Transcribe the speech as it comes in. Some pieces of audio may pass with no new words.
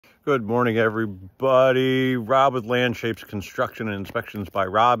Good morning, everybody. Rob with Land Shapes Construction and Inspections by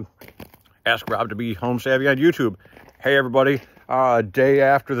Rob. Ask Rob to be home savvy on YouTube. Hey, everybody. Day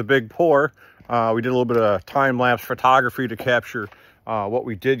after the big pour, we did a little bit of time-lapse photography to capture what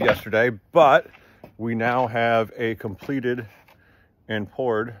we did yesterday, but we now have a completed and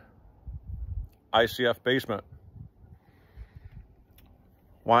poured ICF basement.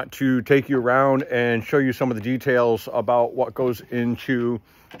 Want to take you around and show you some of the details about what goes into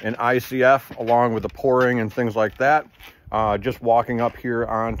an ICF along with the pouring and things like that. Just walking up here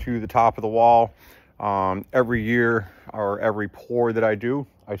onto the top of the wall. Every year or every pour that I do,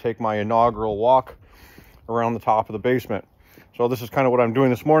 I take my inaugural walk around the top of the basement. So this is kind of what I'm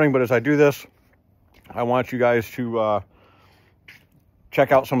doing this morning, but as I do this, I want you guys to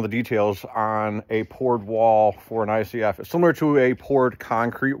check out some of the details on a poured wall for an ICF. It's similar to a poured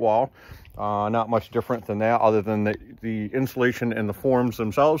concrete wall. Not much different than that, other than the insulation and the forms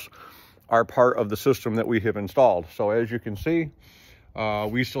themselves are part of the system that we have installed. So as you can see,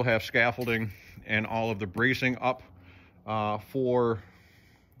 we still have scaffolding and all of the bracing up for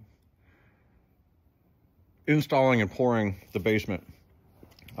installing and pouring the basement.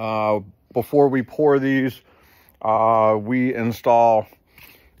 Before we pour these, we install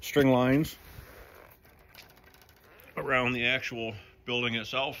string lines around the actual building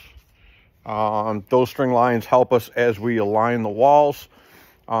itself. Those string lines help us as we align the walls.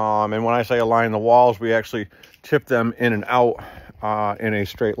 And when I say align the walls, we actually tip them in and out in a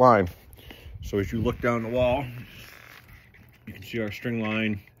straight line. So as you look down the wall, you can see our string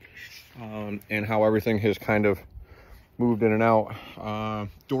line and how everything has kind of moved in and out.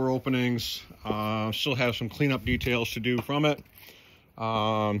 Door openings, still have some cleanup details to do from it.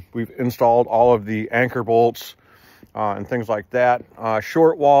 We've installed all of the anchor bolts and things like that.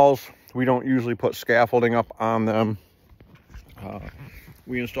 Short walls, we don't usually put scaffolding up on them.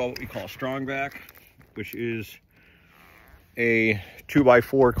 We install what we call strong back, which is a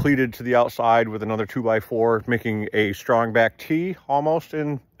 2x4 cleated to the outside with another 2x4, making a strong back T almost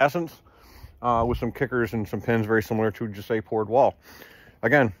in essence, with some kickers and some pins, very similar to just a poured wall.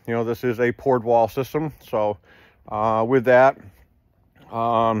 Again, you know, this is a poured wall system. So with that,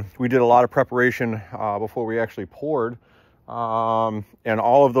 we did a lot of preparation before we actually poured. And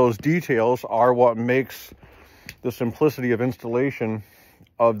all of those details are what makes the simplicity of installation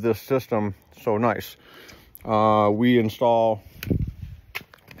of this system so nice. We install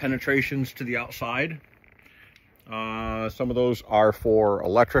penetrations to the outside. Some of those are for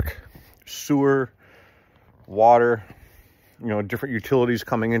electric, sewer, water, you know, different utilities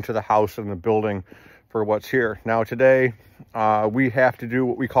coming into the house and the building for what's here. Now today, we have to do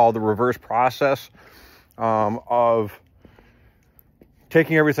what we call the reverse process of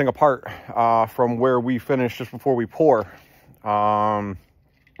taking everything apart from where we finish just before we pour.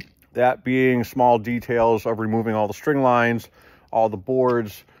 That being small details of removing all the string lines, all the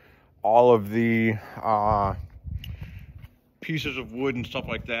boards, all of the pieces of wood and stuff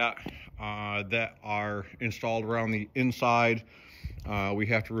like that that are installed around the inside. We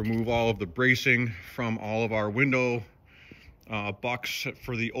have to remove all of the bracing from all of our window bucks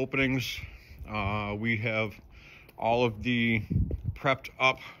for the openings. We have all of the prepped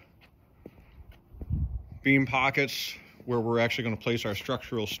up beam pockets where we're actually going to place our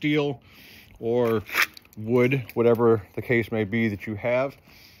structural steel or wood, whatever the case may be that you have.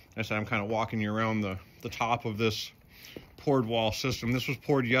 As I said, I'm kind of walking you around the top of this poured wall system. This was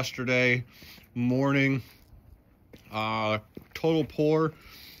poured yesterday morning. Total pour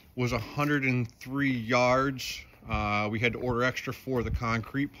was 103 yards. We had to order extra for the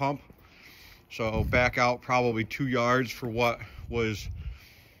concrete pump. So back out probably 2 yards for what was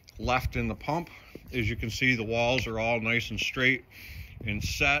left in the pump. As you can see, the walls are all nice and straight and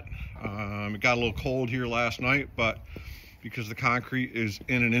set. It got a little cold here last night, but because the concrete is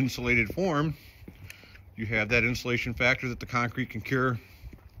in an insulated form, you have that insulation factor that the concrete can cure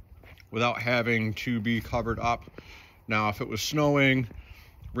without having to be covered up. Now, if it was snowing,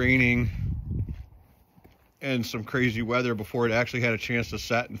 raining, and some crazy weather before it actually had a chance to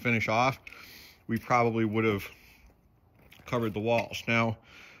set and finish off, we probably would have covered the walls. Now,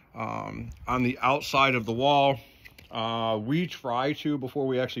 on the outside of the wall, we try to, before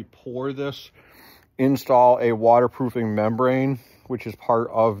we actually pour this, install a waterproofing membrane, which is part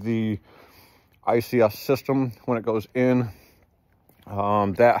of the ICF system when it goes in.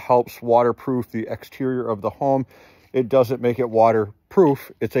 That helps waterproof the exterior of the home. It doesn't make it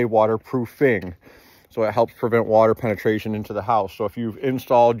waterproof, it's a waterproofing. So it helps prevent water penetration into the house. So if you've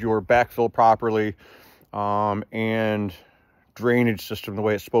installed your backfill properly and drainage system the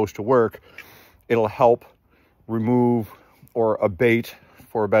way it's supposed to work, it'll help remove or abate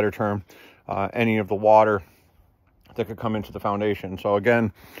for a better term, any of the water that could come into the foundation. So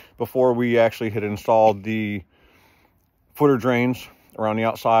again, before we actually had installed the footer drains around the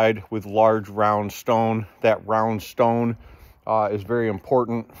outside with large round stone, that round stone is very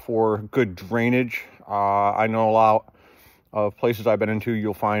important for good drainage. I know a lot of places I've been into,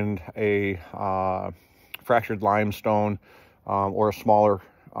 you'll find a fractured limestone or a smaller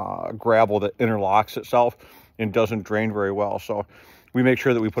gravel that interlocks itself and doesn't drain very well. So we make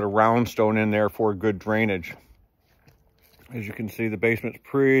sure that we put a round stone in there for good drainage. As you can see, the basement's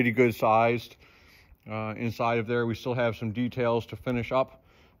pretty good sized. Inside of there, we still have some details to finish up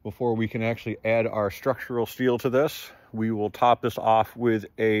before we can actually add our structural steel to this. We will top this off with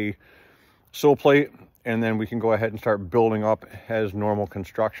a sill plate, and then we can go ahead and start building up as normal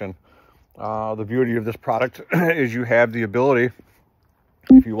construction. The beauty of this product is you have the ability,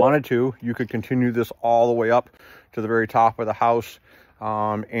 if you wanted to, you could continue this all the way up to the very top of the house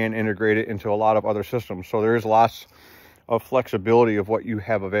and integrate it into a lot of other systems. So there's lots of flexibility of what you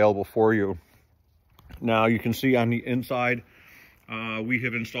have available for you. Now you can see on the inside, we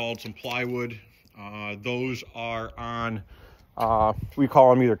have installed some plywood. Those are on, we call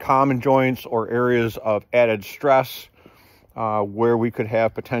them either common joints or areas of added stress where we could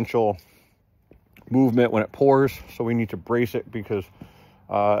have potential movement when it pours. So we need to brace it because,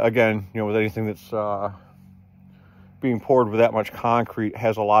 again, you know, with anything that's being poured with that much concrete,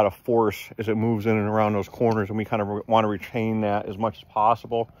 has a lot of force as it moves in and around those corners, and we kind of want to retain that as much as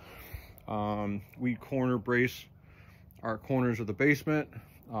possible. We corner brace our corners of the basement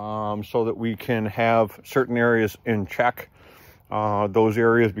so that we can have certain areas in check. Those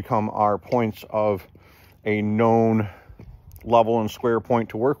areas become our points of a known level and square point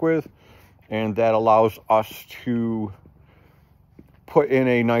to work with, and that allows us to put in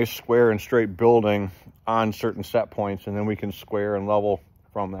a nice square and straight building on certain set points, and then we can square and level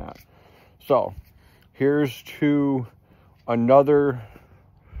from that. So here's to another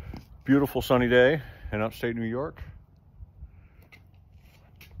beautiful sunny day in upstate New York.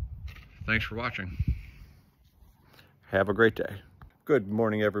 Thanks for watching. Have a great day. Good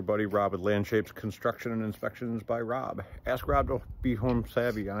morning, everybody. Rob with Landshapes Construction and Inspections by Rob. Ask Rob to be home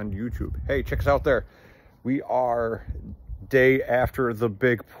savvy on YouTube. Hey, check us out there. We are day after the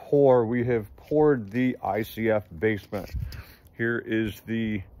big pour. We have poured the ICF basement. Here is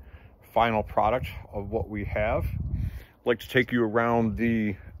the final product of what we have. I'd like to take you around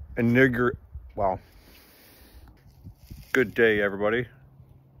the well, good day, everybody.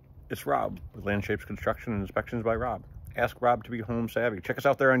 It's Rob with Landshapes Construction and Inspections by Rob. Ask Rob to be home savvy. Check us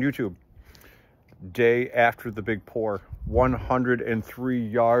out there on YouTube. Day after the big pour, 103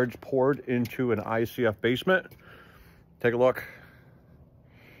 yards poured into an ICF basement. Take a look.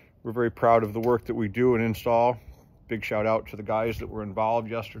 We're very proud of the work that we do and install. Big shout out to the guys that were involved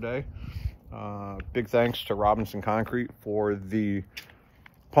yesterday. Big thanks to Robinson Concrete for the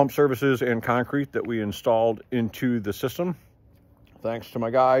pump services and concrete that we installed into the system. Thanks to my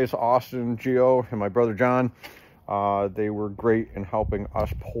guys, Austin, Gio, and my brother John. They were great in helping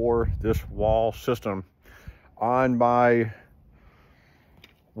us pour this wall system. On my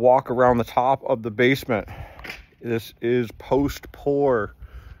walk around the top of the basement, this is post-pour.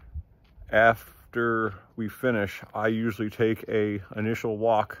 After we finish, I usually take a initial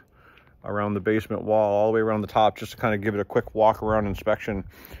walk around the basement wall all the way around the top, just to kind of give it a quick walk around inspection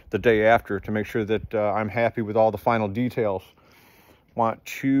the day after to make sure that I'm happy with all the final details. Want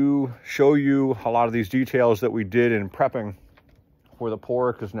to show you a lot of these details that we did in prepping for the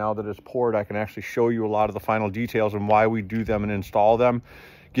pour, because now that it's poured, I can actually show you a lot of the final details and why we do them and install them.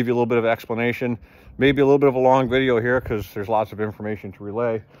 Give you a little bit of explanation, maybe a little bit of a long video here because there's lots of information to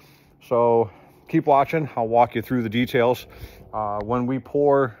relay. So keep watching. I'll walk you through the details. When we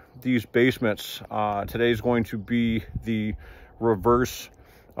pour these basements, today's going to be the reverse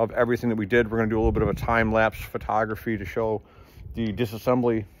of everything that we did. We're going to do a little bit of a time-lapse photography to show the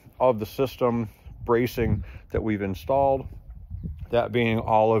disassembly of the system bracing that we've installed. That being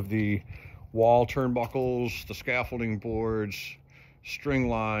all of the wall turnbuckles, the scaffolding boards, string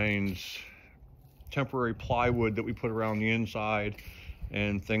lines, temporary plywood that we put around the inside,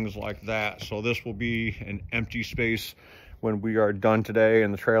 and things like that. So this will be an empty space when we are done today,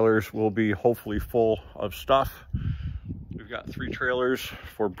 and the trailers will be hopefully full of stuff. We've got 3 trailers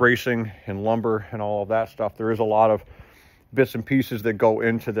for bracing and lumber and all of that stuff. There is a lot of bits and pieces that go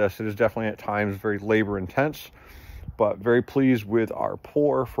into this. It is definitely at times very labor intense, but very pleased with our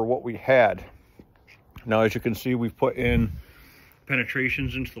pour for what we had. Now, as you can see, we've put in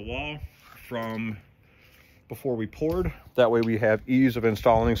penetrations into the wall from before we poured. That way we have ease of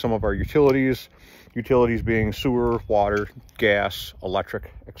installing some of our utilities being sewer, water, gas, electric,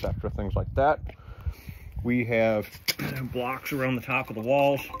 etc., things like that. We have blocks around the top of the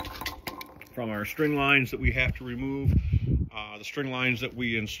walls from our string lines that we have to remove. The string lines that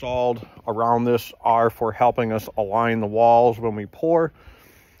we installed around this are for helping us align the walls when we pour.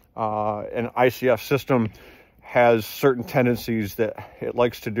 An ICF system has certain tendencies that it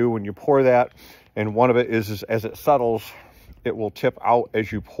likes to do when you pour that, and one of it is as it settles, it will tip out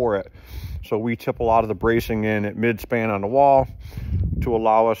as you pour it. So we tip a lot of the bracing in at mid-span on the wall to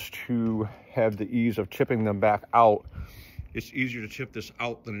allow us to have the ease of tipping them back out. It's easier to tip this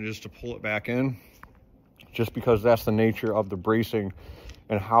out than it is to pull it back in, just because that's the nature of the bracing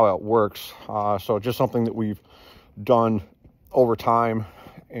and how it works. So just something that we've done over time,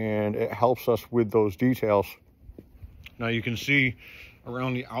 and it helps us with those details. Now you can see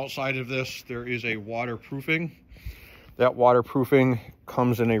around the outside of this, there is a waterproofing. That waterproofing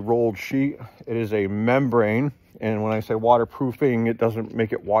comes in a rolled sheet. It is a membrane, and when I say waterproofing, it doesn't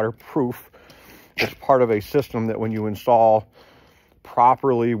make it waterproof. It's part of a system that when you install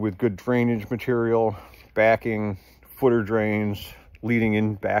properly with good drainage material, backing, footer drains, leading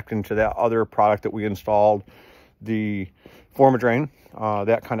in back into that other product that we installed, the Forma Drain,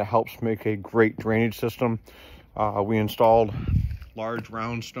 that kind of helps make a great drainage system. We installed large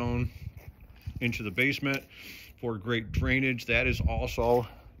round stone into the basement for great drainage. That is also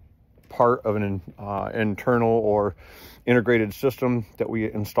part of an internal or integrated system that we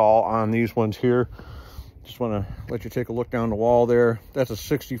install on these ones here. Just want to let you take a look down the wall there. That's a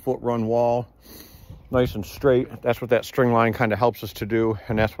 60-foot run wall, nice and straight. That's what that string line kind of helps us to do,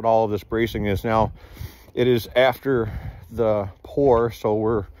 and that's what all of this bracing is. Now, it is after the pour, so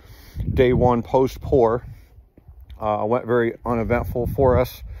we're day one post pour. Went very uneventful for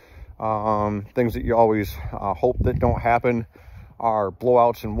us. Things that you always hope that don't happen are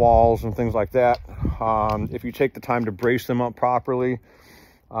blowouts in walls and things like that. If you take the time to brace them up properly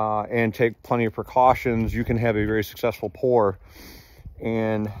and take plenty of precautions, you can have a very successful pour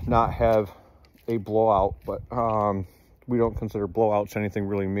and not have a blowout. But we don't consider blowouts anything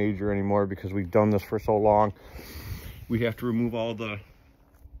really major anymore because we've done this for so long. We have to remove all the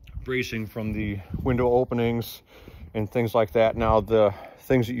bracing from the window openings and things like that. Now, the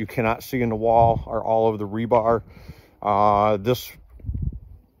things that you cannot see in the wall are all of the rebar. This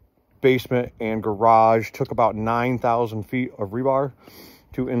basement and garage took about 9,000 feet of rebar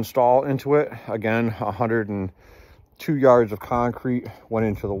to install into it. Again, 102 yards of concrete went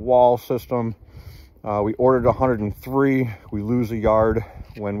into the wall system. We ordered 103. We lose a yard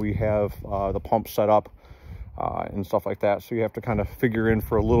when we have the pump set up and stuff like that. So you have to kind of figure in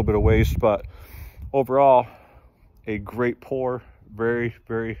for a little bit of waste, but overall, a great pour. Very,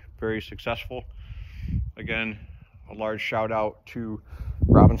 very, very successful. Again, a large shout out to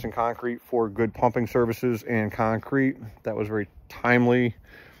Robinson Concrete for good pumping services and concrete. That was very timely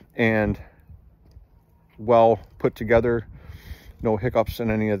and well put together. No hiccups in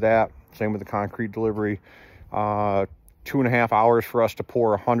any of that. Same with the concrete delivery. 2.5 hours for us to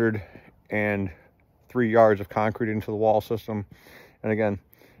pour 103 yards of concrete into the wall system. And again,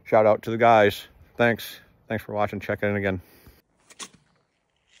 shout out to the guys. Thanks for watching. Check in again.